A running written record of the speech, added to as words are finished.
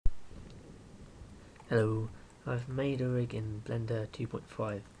Hello, I've made a rig in Blender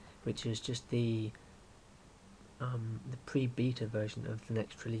 2.5, which is just the pre-beta version of the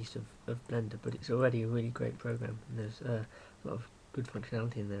next release of Blender, but it's already a really great program, and there's a lot of good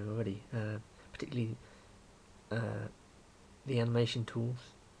functionality in there already, particularly the animation tools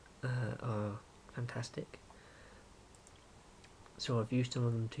are fantastic. So I've used some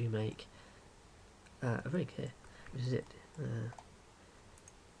of them to make a rig here. This is it.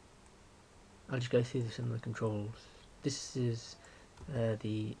 I'll just go through some of the controls. This is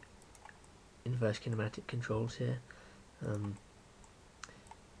the inverse kinematic controls here.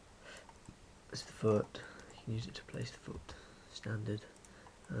 It's the foot. You can use it to place the foot. Standard.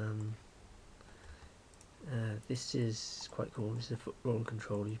 This is quite cool. This is a foot roll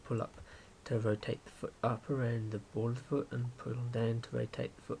control. You pull up to rotate the foot up around the ball of the foot, and pull down to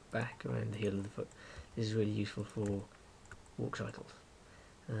rotate the foot back around the heel of the foot. This is really useful for walk cycles.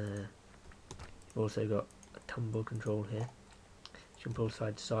 You've also got a tumble control here. You can pull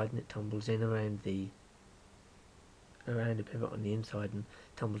side to side and it tumbles in around a pivot on the inside and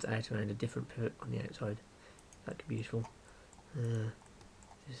tumbles out around a different pivot on the outside. That could be useful.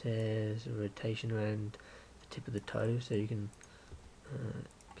 This has a rotation around the tip of the toe, so you can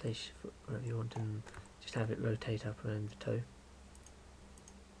place your foot wherever you want and just have it rotate up around the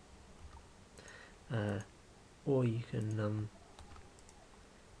toe. Or you can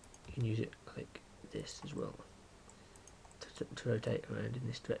use it like this as well to rotate around in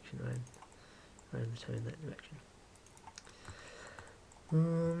this direction, around the toe in that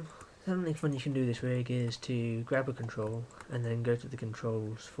direction. Something fun you can do this rig is to grab a control and then go to the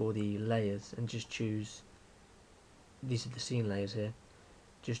controls for the layers and just choose, these are the scene layers here,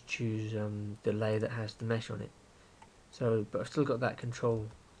 just choose the layer that has the mesh on it. So, but I've still got that control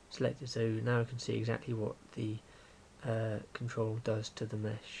selected, so now I can see exactly what the control does to the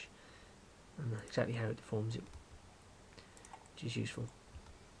mesh and exactly how it deforms it, which is useful.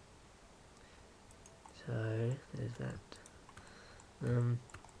 So there's that.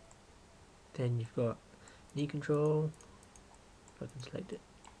 Then you've got knee control. If I can select it,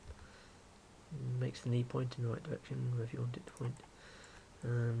 makes the knee point in the right direction wherever you want it to point.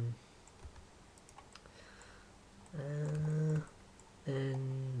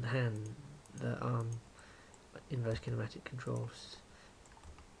 Then the hand, the arm, inverse kinematic controls,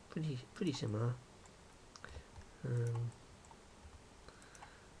 pretty similar.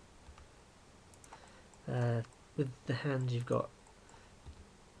 With the hands, you've got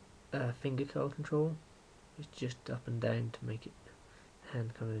finger curl control, which is just up and down to make it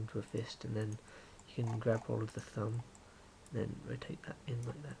hand come into a fist, and then you can grab hold of the thumb and then rotate that in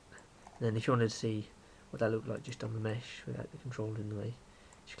like that. And then if you wanted to see what that looked like just on the mesh without the control in the way,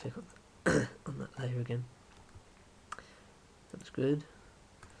 just click on on that layer again. That's good.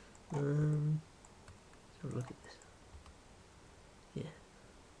 Let's have a look at this. Yeah.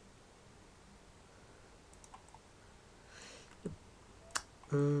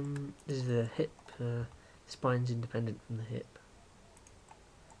 This is the hip. Spine's independent from the hip.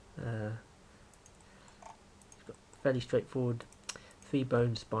 It's got fairly straightforward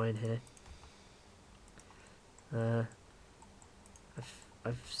 3-bone spine here.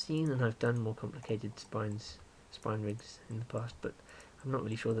 I've seen and I've done more complicated spine rigs in the past, but I'm not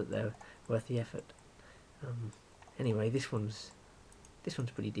really sure that they're worth the effort. Anyway, this one's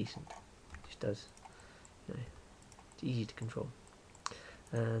pretty decent. It just does, you know, it's easy to control.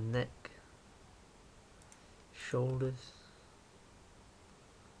 Neck, shoulders,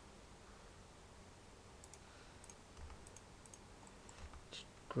 just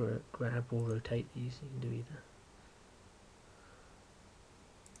grab or rotate these. You can do either.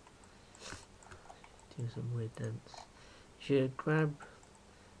 Doing some weird dance. If you grab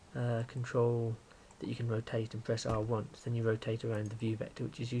control that you can rotate and press R once, then you rotate around the view vector,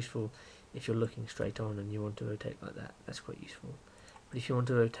 which is useful if you're looking straight on and you want to rotate like that. That's quite useful. But if you want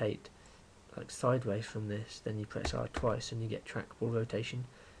to rotate like sideways from this, then you press R twice and you get trackball rotation,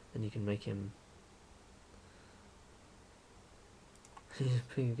 and you can make him he's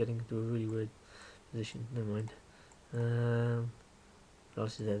getting into a really weird position. Never mind. What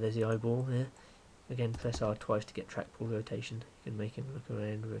else is there? There's the eyeball here. Again, press R twice to get trackball rotation. You can make him look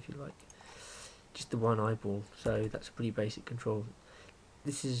around or if you like. Just the one eyeball, so that's a pretty basic control.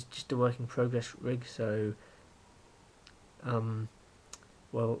 This is just a work in progress rig, so I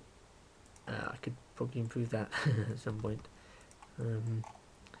could probably improve that at some point. In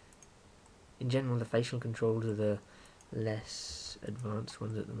general, the facial controls are the less advanced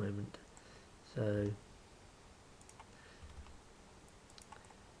ones at the moment, so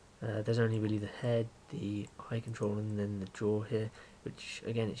there's only really the head, the eye control, and then the jaw here, which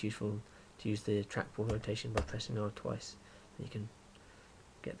again it's useful to use the trackball rotation by pressing R twice. And you can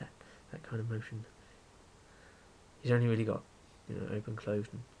get that kind of motion. He's only really got, you know, open, closed,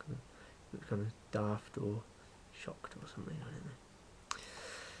 and kind of daft or shocked or something.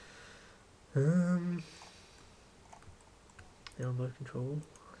 I don't know. Elbow control.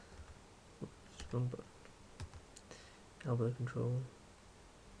 Oops, wrong button. Elbow control.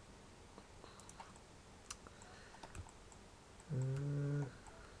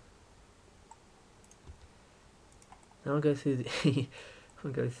 Now I'll go through the. It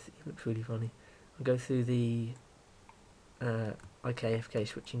looks really funny. I'll go through the IK/FK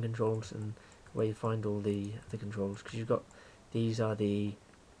switching controls and where you find all the controls, because you've got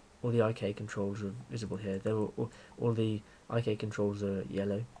all the IK controls are visible here. They're all the IK controls are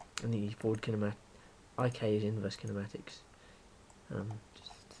yellow, and the forward kinematic IK is inverse kinematics.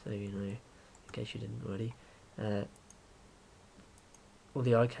 Just so you know, in case you didn't already, all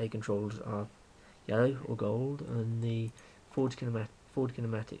the IK controls are yellow or gold, and the forward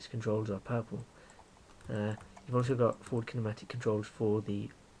kinematics controls are purple. You've also got forward kinematic controls for the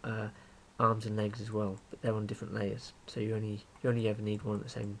arms and legs as well, but they're on different layers, so you only ever need one at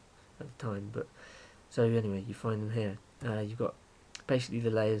the time. But so anyway, you find them here. You've got basically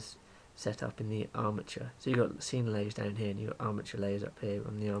the layers set up in the armature. So you've got scene layers down here, and you've got armature layers up here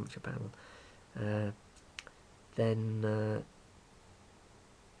on the armature panel. Then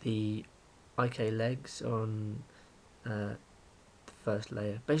the IK legs on the first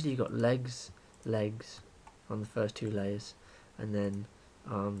layer. Basically, you've got legs on the first two layers, and then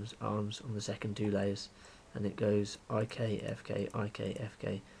arms on the second two layers, and it goes IK, FK, IK,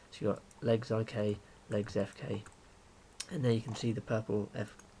 FK. So you've got legs IK, legs FK, and there you can see the purple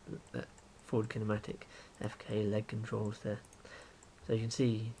forward kinematic FK leg controls there. So you can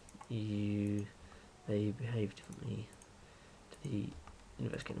see they behave differently to the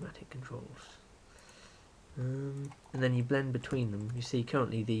inverse kinematic controls. And then you blend between them. You see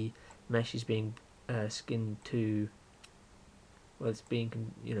currently the mesh is being skinned to, well, it's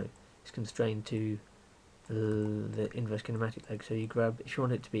being it's constrained to the inverse kinematic leg. So you grab, if you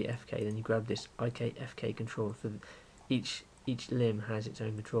want it to be FK, then you grab this IK FK control for each limb has its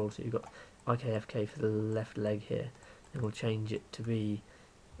own control. So you've got IK FK for the left leg here, and we'll change it to be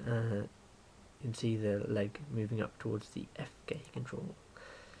you can see the leg moving up towards the FK control,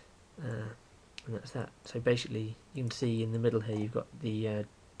 and that's that. So basically you can see in the middle here you've got the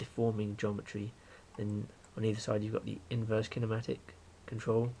deforming geometry, then on either side you've got the inverse kinematic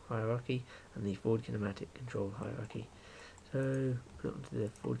control hierarchy and the forward kinematic control hierarchy. So put it onto the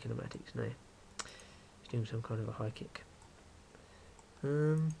forward kinematics now. He's doing some kind of a high kick.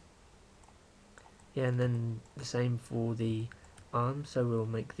 Yeah, and then the same for the arms. So we'll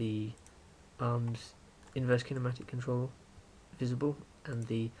make the arms inverse kinematic control visible and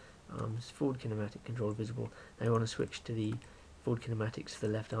the arms forward kinematic control visible. Now we want to switch to the forward kinematics for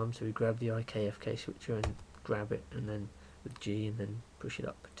the left arm, so we grab the IK/FK switcher and grab it, and then with G, and then push it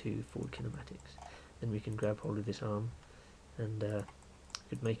up to forward kinematics. Then we can grab hold of this arm and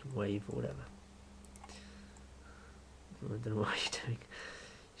could make him wave or whatever. I don't know what he's doing.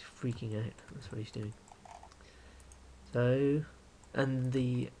 He's freaking out. That's what he's doing. So, and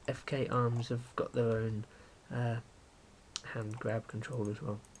the FK arms have got their own hand grab control as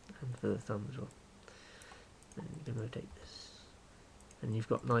well, and for the thumb as well. And you can rotate this. And you've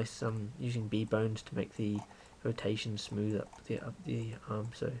got nice using B bones to make the rotation smooth up the arm,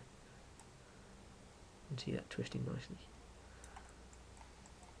 so you can see that twisting nicely.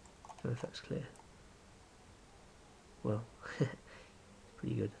 I don't know if that's clear. Well,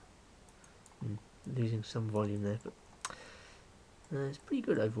 pretty good. Losing some volume there, but it's pretty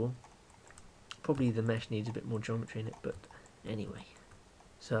good overall. Probably the mesh needs a bit more geometry in it, but anyway.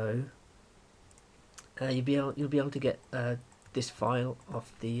 So you'll be able to get this file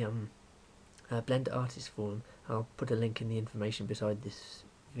off the Blender Artist forum. I'll put a link in the information beside this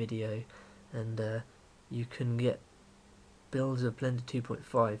video, and you can get builds of Blender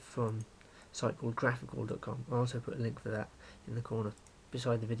 2.5 from a site called graphical.com. I'll also put a link for that in the corner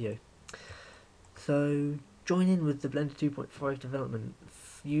beside the video. So join in with the Blender 2.5 development,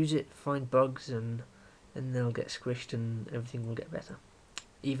 use it, find bugs, and they'll get squished and everything will get better,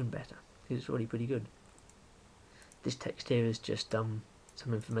 even better, because it's already pretty good. This text here is just some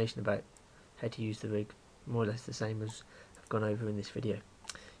information about how to use the rig, more or less the same as I've gone over in this video,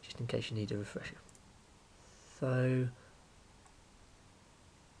 just in case you need a refresher. So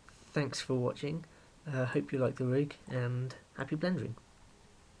thanks for watching, hope you like the rig, and happy blendering.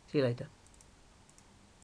 See you later.